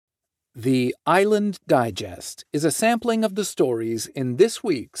The Island Digest is a sampling of the stories in this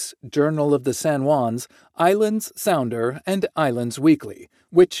week's Journal of the San Juans, Islands Sounder, and Islands Weekly,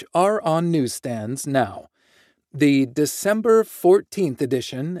 which are on newsstands now. The December 14th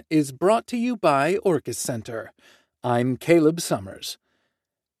edition is brought to you by Orcas Center. I'm Caleb Summers.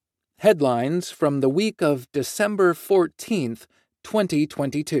 Headlines from the week of December 14th,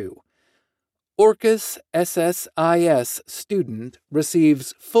 2022. Orcas SSIS student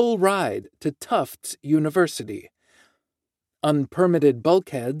receives full ride to Tufts University. Unpermitted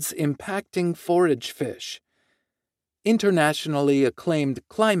bulkheads impacting forage fish. Internationally acclaimed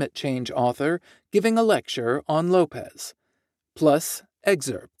climate change author giving a lecture on Lopez. Plus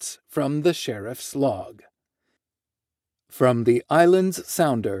excerpts from the sheriff's log. From the Islands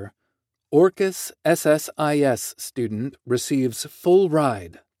Sounder, Orcas SSIS student receives full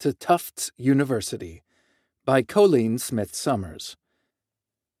ride to Tufts University by Colleen Smith Summers.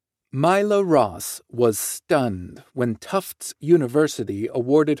 Mila Ross was stunned when Tufts University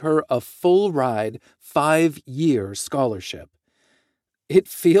awarded her a full-ride 5-year scholarship. "It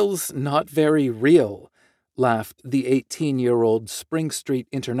feels not very real," laughed the 18-year-old Spring Street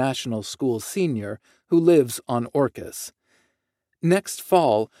International School senior who lives on Orcas. Next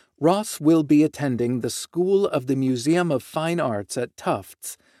fall, Ross will be attending the School of the Museum of Fine Arts at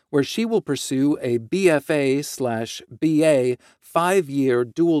Tufts, where she will pursue a BFA/BA 5-year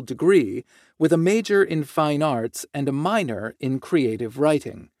dual degree with a major in fine arts and a minor in creative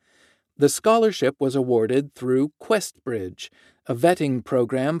writing. The scholarship was awarded through QuestBridge, a vetting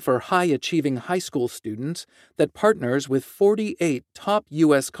program for high-achieving high school students that partners with 48 top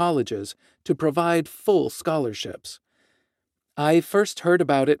U.S. colleges to provide full scholarships. "I first heard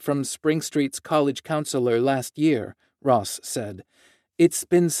about it from Spring Street's college counselor last year," Ross said. "It's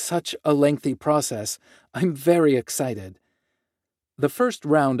been such a lengthy process. I'm very excited." The first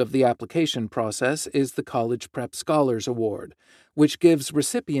round of the application process is the College Prep Scholars Award, which gives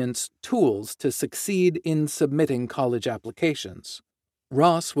recipients tools to succeed in submitting college applications.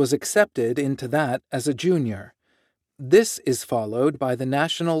 Ross was accepted into that as a junior. This is followed by the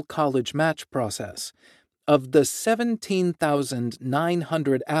National College Match process. Of the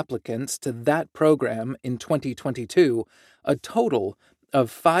 17,900 applicants to that program in 2022, a total of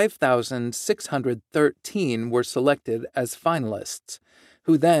 5,613 were selected as finalists,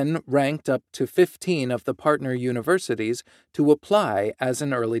 who then ranked up to 15 of the partner universities to apply as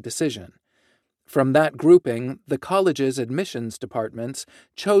an early decision. From that grouping, the college's admissions departments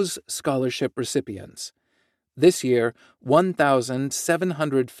chose scholarship recipients. This year,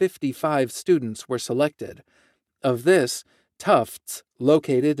 1,755 students were selected. Of this, Tufts,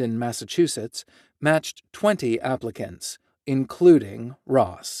 located in Massachusetts, matched 20 applicants, including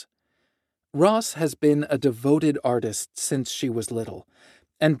Ross. Ross has been a devoted artist since she was little,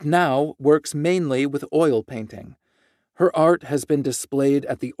 and now works mainly with oil painting. Her art has been displayed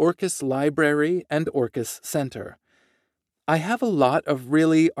at the Orcas Library and Orcas Center. "I have a lot of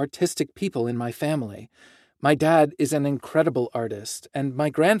really artistic people in my family. My dad is an incredible artist, and my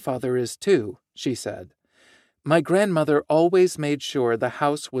grandfather is too," she said. "My grandmother always made sure the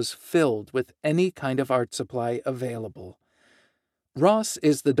house was filled with any kind of art supply available." Ross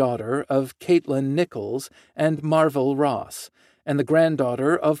is the daughter of Caitlin Nichols and Marvel Ross, and the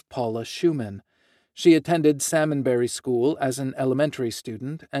granddaughter of Paula Schumann. She attended Salmonberry School as an elementary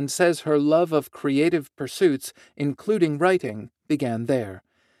student and says her love of creative pursuits, including writing, began there.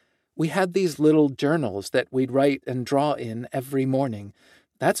 "We had these little journals that we'd write and draw in every morning.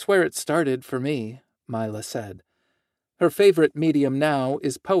 That's where it started for me," Mila said. Her favorite medium now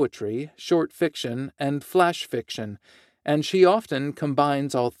is poetry, short fiction, and flash fiction, and she often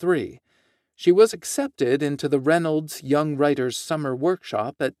combines all three. She was accepted into the Reynolds Young Writers Summer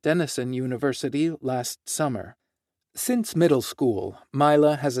Workshop at Denison University last summer. Since middle school,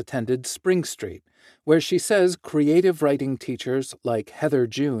 Mila has attended Spring Street, where she says creative writing teachers like Heather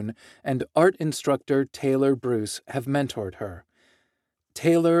June and art instructor Taylor Bruce have mentored her.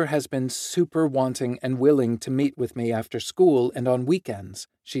 "Taylor has been super wanting and willing to meet with me after school and on weekends,"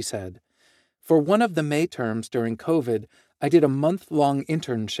 she said. "For one of the May terms during COVID, I did a month-long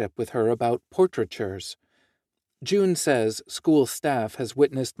internship with her about portraitures." June says school staff has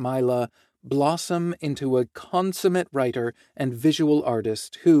witnessed Mila blossom into a consummate writer and visual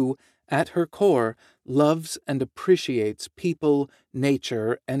artist who, at her core, loves and appreciates people,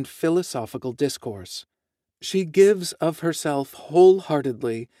 nature, and philosophical discourse. "She gives of herself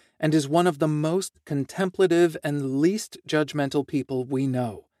wholeheartedly and is one of the most contemplative and least judgmental people we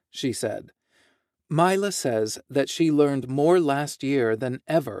know," she said. Mila says that she learned more last year than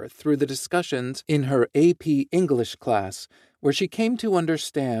ever through the discussions in her AP English class, where she came to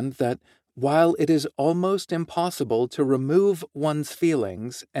understand that while it is almost impossible to remove one's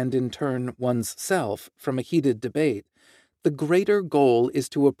feelings and in turn one's self from a heated debate, the greater goal is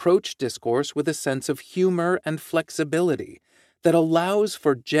to approach discourse with a sense of humor and flexibility that allows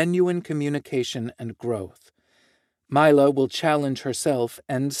for genuine communication and growth. Mila will challenge herself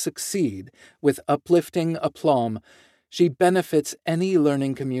and succeed with uplifting aplomb. She benefits any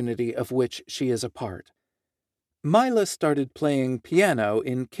learning community of which she is a part. Mila started playing piano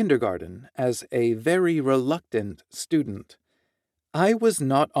in kindergarten as a very reluctant student. I was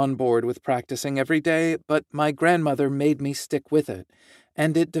not on board with practicing every day, but my grandmother made me stick with it,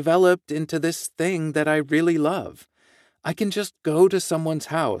 and it developed into this thing that I really love. I can just go to someone's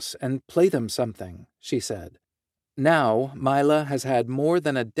house and play them something, she said. Now, Mila has had more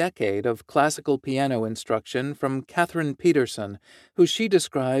than a decade of classical piano instruction from Catherine Peterson, who she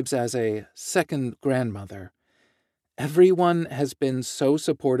describes as a second grandmother. Everyone has been so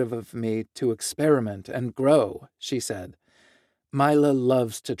supportive of me to experiment and grow, she said. Mila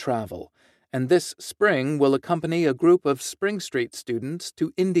loves to travel, and this spring will accompany a group of Spring Street students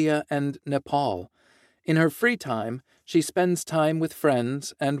to India and Nepal. In her free time, she spends time with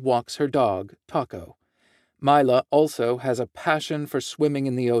friends and walks her dog, Taco. Mila also has a passion for swimming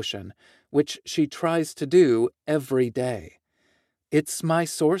in the ocean, which she tries to do every day. It's my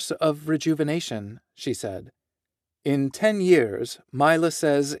source of rejuvenation, she said. In 10 years, Mila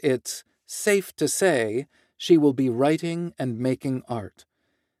says it's safe to say she will be writing and making art.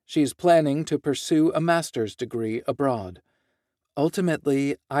 She's planning to pursue a master's degree abroad.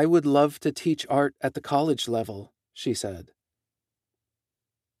 Ultimately, I would love to teach art at the college level, she said.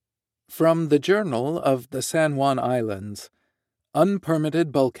 From the Journal of the San Juan Islands,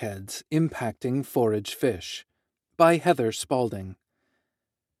 Unpermitted Bulkheads Impacting Forage Fish, by Heather Spalding.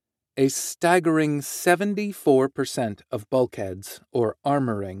 A staggering 74% of bulkheads, or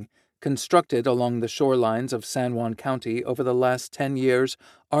armoring, constructed along the shorelines of San Juan County over the last 10 years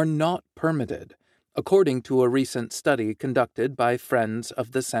are not permitted, according to a recent study conducted by Friends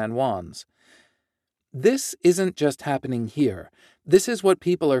of the San Juans. This isn't just happening here. This is what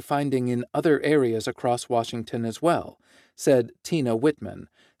people are finding in other areas across Washington as well, said Tina Whitman,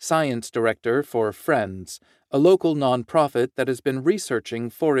 science director for Friends, a local nonprofit that has been researching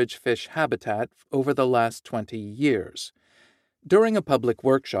forage fish habitat over the last 20 years. During a public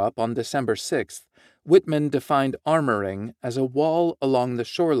workshop on December 6th, Whitman defined armoring as a wall along the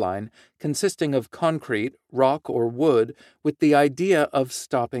shoreline consisting of concrete, rock, or wood with the idea of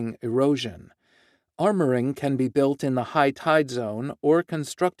stopping erosion. Armoring can be built in the high tide zone or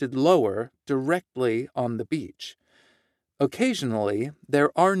constructed lower, directly on the beach. Occasionally, there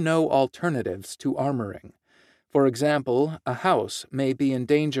are no alternatives to armoring. For example, a house may be in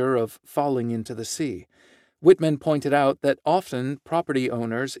danger of falling into the sea. Whitman pointed out that often property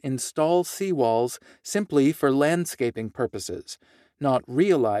owners install seawalls simply for landscaping purposes, not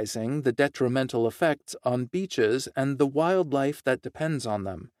realizing the detrimental effects on beaches and the wildlife that depends on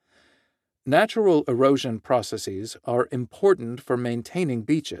them. Natural erosion processes are important for maintaining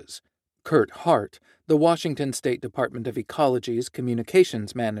beaches. Kurt Hart, the Washington State Department of Ecology's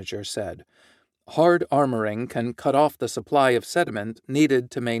communications manager, said, "Hard armoring can cut off the supply of sediment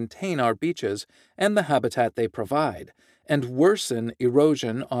needed to maintain our beaches and the habitat they provide, and worsen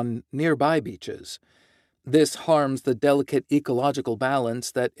erosion on nearby beaches. This harms the delicate ecological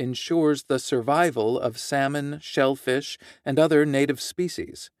balance that ensures the survival of salmon, shellfish, and other native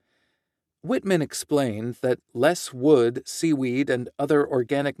species." Whitman explained that less wood, seaweed, and other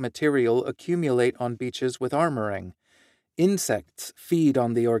organic material accumulate on beaches with armoring. Insects feed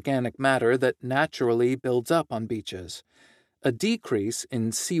on the organic matter that naturally builds up on beaches. A decrease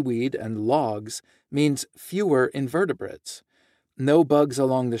in seaweed and logs means fewer invertebrates. No bugs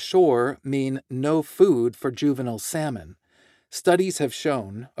along the shore mean no food for juvenile salmon. Studies have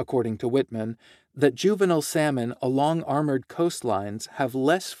shown, according to Whitman, that juvenile salmon along armored coastlines have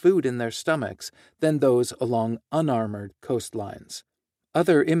less food in their stomachs than those along unarmored coastlines.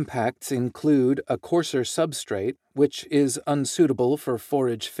 Other impacts include a coarser substrate, which is unsuitable for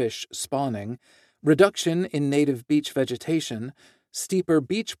forage fish spawning, reduction in native beach vegetation, steeper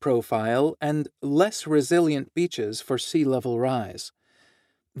beach profile, and less resilient beaches for sea level rise.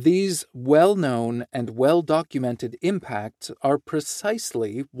 These well-known and well-documented impacts are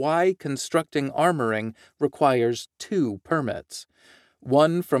precisely why constructing armoring requires 2 permits,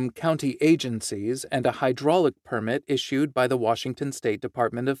 one from county agencies and a hydraulic permit issued by the Washington State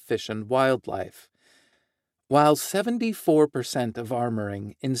Department of Fish and Wildlife. While 74% of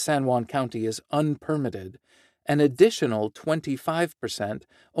armoring in San Juan County is unpermitted, an additional 25%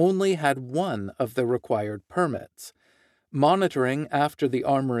 only had one of the required permits. Monitoring after the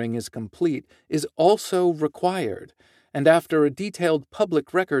armoring is complete is also required, and after a detailed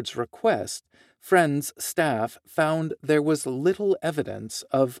public records request, Friends staff found there was little evidence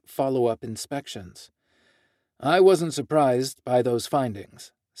of follow-up inspections. "I wasn't surprised by those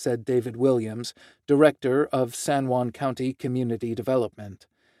findings," said David Williams, director of San Juan County Community Development.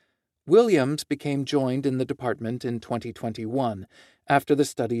 Williams became joined in the department in 2021, after the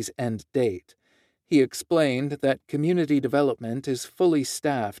study's end date. He explained that community development is fully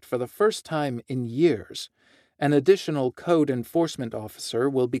staffed for the first time in years. An additional code enforcement officer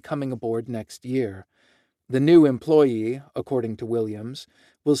will be coming aboard next year. The new employee, according to Williams,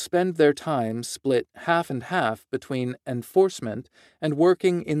 will spend their time split half and half between enforcement and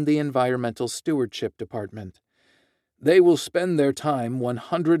working in the environmental stewardship department. "They will spend their time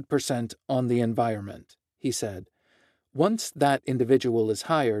 100% on the environment," he said. Once that individual is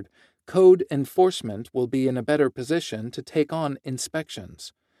hired, code enforcement will be in a better position to take on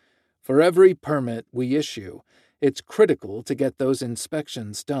inspections. "For every permit we issue, it's critical to get those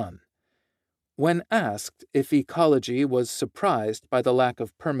inspections done." When asked if Ecology was surprised by the lack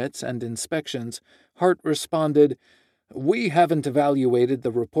of permits and inspections, Hart responded, "We haven't evaluated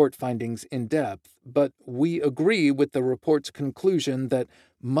the report findings in depth, but we agree with the report's conclusion that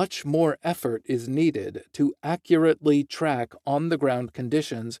much more effort is needed to accurately track on-the-ground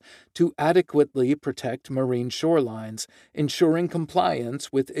conditions to adequately protect marine shorelines, ensuring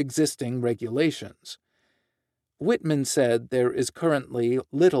compliance with existing regulations." Whitman said there is currently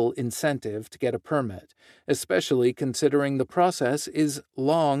little incentive to get a permit, especially considering the process is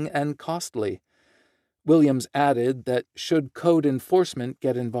long and costly. Williams added that should code enforcement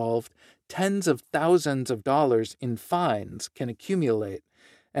get involved, tens of thousands of dollars in fines can accumulate,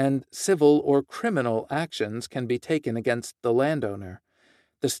 and civil or criminal actions can be taken against the landowner.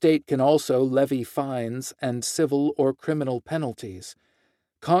 The state can also levy fines and civil or criminal penalties.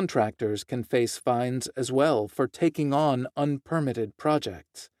 Contractors can face fines as well for taking on unpermitted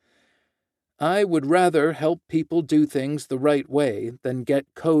projects. "I would rather help people do things the right way than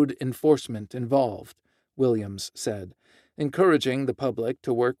get code enforcement involved," Williams said, encouraging the public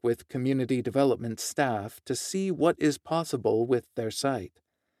to work with community development staff to see what is possible with their site.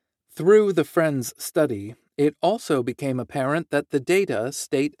 Through the Friends study, it also became apparent that the data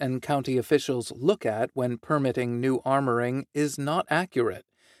state and county officials look at when permitting new armoring is not accurate,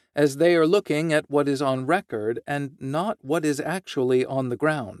 as they are looking at what is on record and not what is actually on the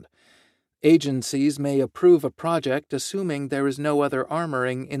ground. Agencies may approve a project assuming there is no other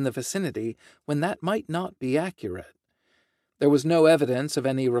armoring in the vicinity when that might not be accurate. There was no evidence of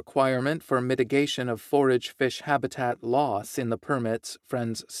any requirement for mitigation of forage fish habitat loss in the permits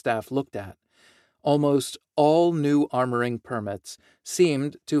Friends staff looked at. Almost all new armoring permits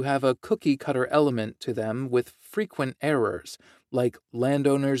seemed to have a cookie-cutter element to them with frequent errors, like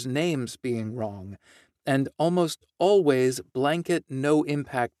landowners' names being wrong, and almost always blanket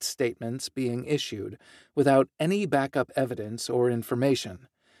no-impact statements being issued without any backup evidence or information.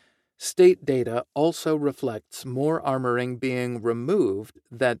 State data also reflects more armoring being removed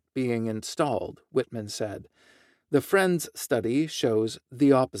than being installed, Whitman said. The Friends study shows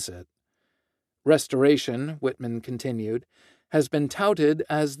the opposite. Restoration, Whitman continued, has been touted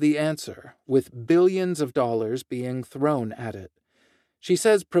as the answer, with billions of dollars being thrown at it. She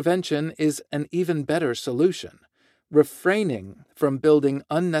says prevention is an even better solution. Refraining from building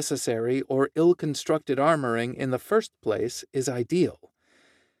unnecessary or ill-constructed armoring in the first place is ideal.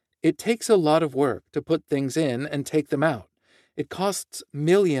 It takes a lot of work to put things in and take them out. It costs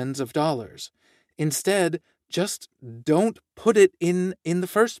millions of dollars. Instead, just don't put it in the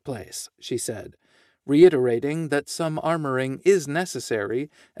first place, she said, reiterating that some armoring is necessary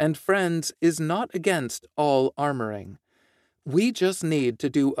and Friends is not against all armoring. "We just need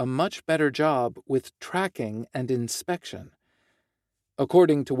to do a much better job with tracking and inspection."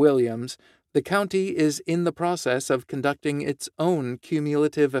 According to Williams, the county is in the process of conducting its own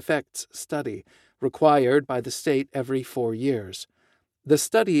cumulative effects study, required by the state every 4 years. The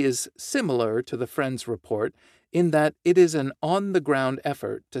study is similar to the Friends report in that it is an on-the-ground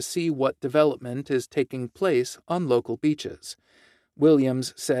effort to see what development is taking place on local beaches.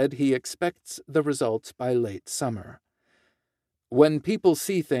 Williams said he expects the results by late summer. "When people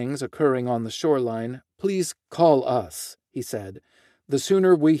see things occurring on the shoreline, please call us," he said. "The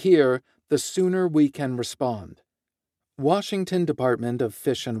sooner we hear, the sooner we can respond." Washington Department of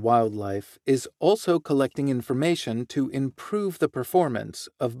Fish and Wildlife is also collecting information to improve the performance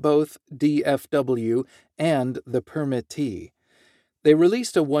of both DFW and the permittee. They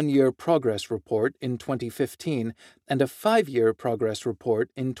released a 1-year progress report in 2015 and a 5-year progress report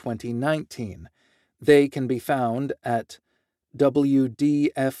in 2019. They can be found at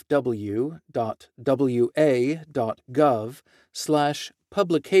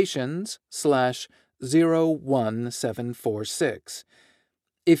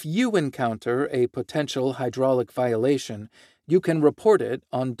If you encounter a potential hydraulic violation, you can report it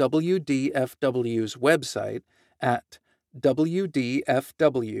on WDFW's website at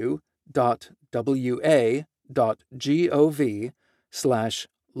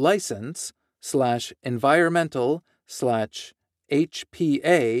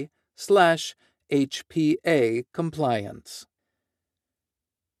compliance.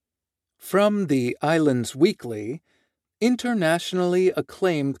 From the Islands Weekly, internationally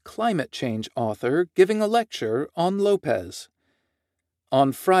acclaimed climate change author giving a lecture on Lopez.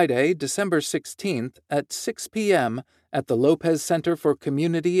 On Friday, December 16th at 6 p.m. at the Lopez Center for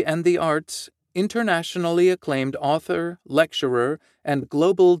Community and the Arts, internationally acclaimed author, lecturer, and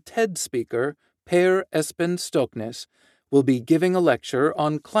global TED speaker Per Espen Stoknes will be giving a lecture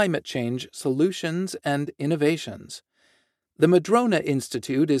on climate change solutions and innovations. The Madrona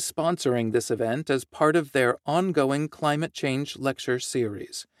Institute is sponsoring this event as part of their ongoing climate change lecture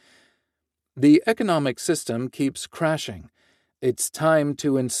series. The economic system keeps crashing. It's time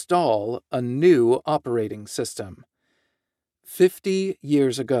to install a new operating system. 50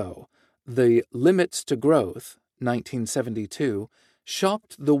 years ago, the Limits to Growth, 1972,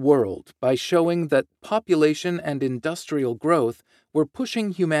 shocked the world by showing that population and industrial growth were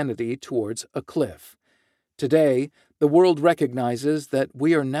pushing humanity towards a cliff. Today, the world recognizes that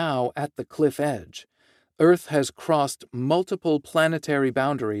we are now at the cliff edge. Earth has crossed multiple planetary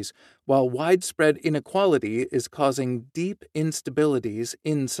boundaries, while widespread inequality is causing deep instabilities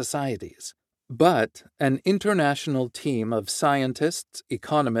in societies. But an international team of scientists,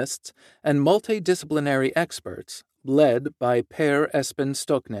 economists, and multidisciplinary experts, led by Per Espen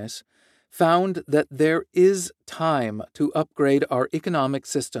Stoknes, found that there is time to upgrade our economic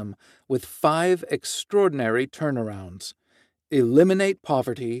system with 5 extraordinary turnarounds: eliminate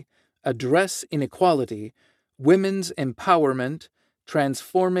poverty, address inequality, women's empowerment,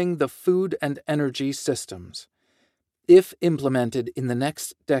 transforming the food and energy systems. If implemented in the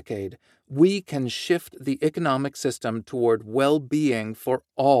next decade, we can shift the economic system toward well-being for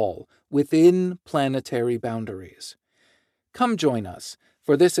all within planetary boundaries. Come join us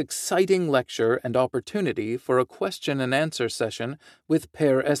for this exciting lecture and opportunity for a question-and-answer session with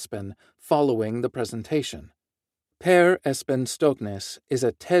Per Espen following the presentation. Per Espen Stoknes is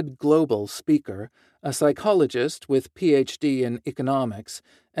a TED Global speaker, a psychologist with Ph.D. in economics,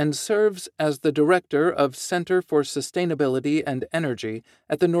 and serves as the director of Center for Sustainability and Energy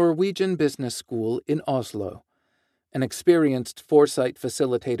at the Norwegian Business School in Oslo. An experienced foresight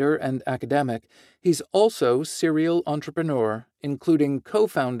facilitator and academic, he's also serial entrepreneur, including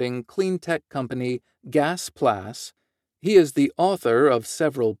co-founding clean tech company Gasplas. He is the author of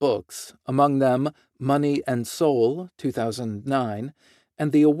several books, among them Money and Soul, 2009,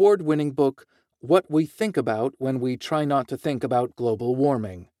 and the award-winning book What We Think About When We Try Not to Think About Global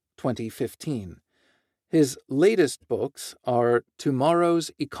Warming, 2015. His latest books are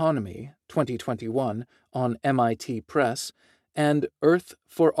Tomorrow's Economy, 2021, on MIT Press, and Earth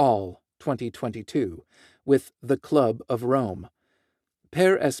for All, 2022, with the Club of Rome.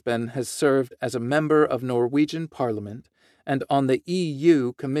 Per Espen has served as a member of Norwegian Parliament and on the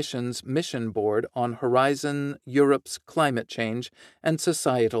EU Commission's Mission Board on Horizon Europe's climate change and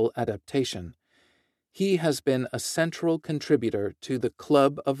societal adaptation. He has been a central contributor to the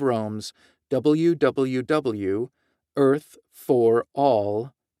Club of Rome's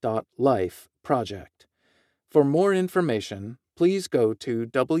www.earthforall.life project. For more information, please go to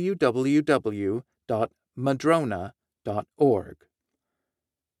www.madrona.org.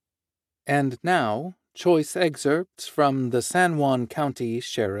 And now, choice excerpts from the San Juan County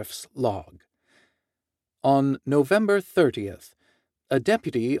Sheriff's Log. On November 30th, a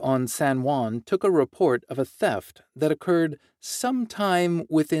deputy on San Juan took a report of a theft that occurred sometime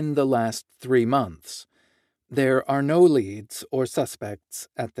within the last 3 months. There are no leads or suspects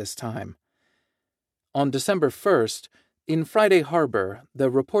at this time. On December 1st, in Friday Harbor, the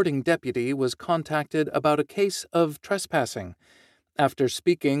reporting deputy was contacted about a case of trespassing. After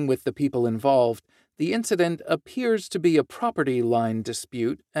speaking with the people involved, the incident appears to be a property line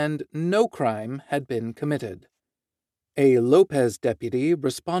dispute and no crime had been committed. A Lopez deputy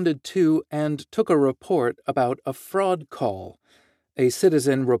responded to and took a report about a fraud call. A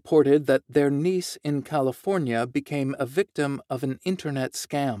citizen reported that their niece in California became a victim of an internet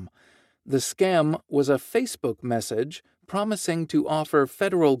scam. The scam was a Facebook message promising to offer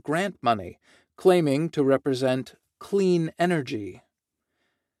federal grant money, claiming to represent clean energy.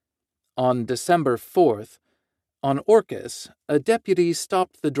 On December 4th, on Orcas, a deputy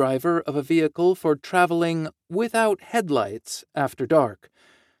stopped the driver of a vehicle for traveling without headlights after dark.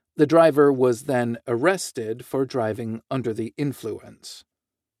 The driver was then arrested for driving under the influence.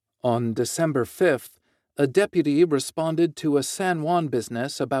 On December 5th, a deputy responded to a San Juan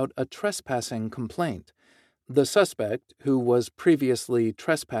business about a trespassing complaint. The suspect, who was previously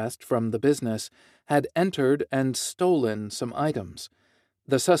trespassed from the business, had entered and stolen some items.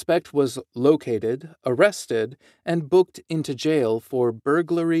 The suspect was located, arrested, and booked into jail for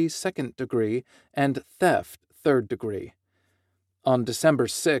burglary 2nd degree and theft 3rd degree. On December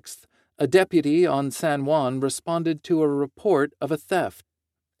 6th, a deputy on San Juan responded to a report of a theft.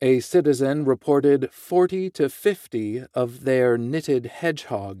 A citizen reported 40 to 50 of their knitted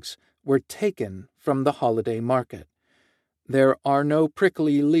hedgehogs were taken from the holiday market. There are no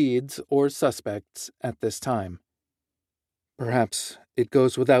prickly leads or suspects at this time. Perhaps it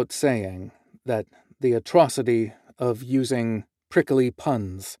goes without saying that the atrocity of using prickly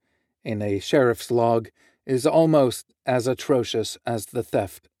puns in a sheriff's log is almost as atrocious as the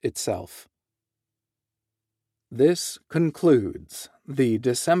theft itself. This concludes the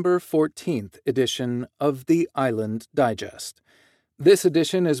December 14th edition of the Island Digest. This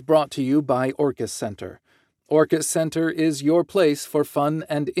edition is brought to you by Orcas Center. Orcas Center is your place for fun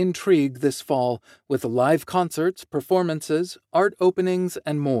and intrigue this fall, with live concerts, performances, art openings,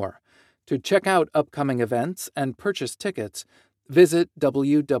 and more. To check out upcoming events and purchase tickets, visit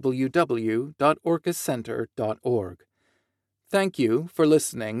www.orcascenter.org. Thank you for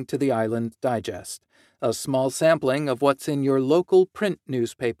listening to the Island Digest, a small sampling of what's in your local print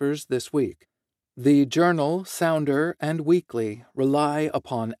newspapers this week. The Journal, Sounder, and Weekly rely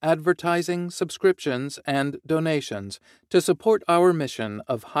upon advertising, subscriptions, and donations to support our mission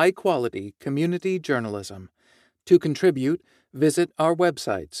of high-quality community journalism. To contribute, visit our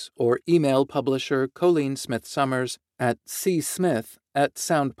websites or email publisher Colleen Smith Summers at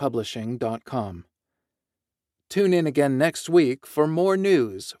csmith@soundpublishing.com. Tune in again next week for more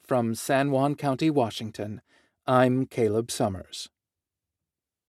news from San Juan County, Washington. I'm Caleb Summers.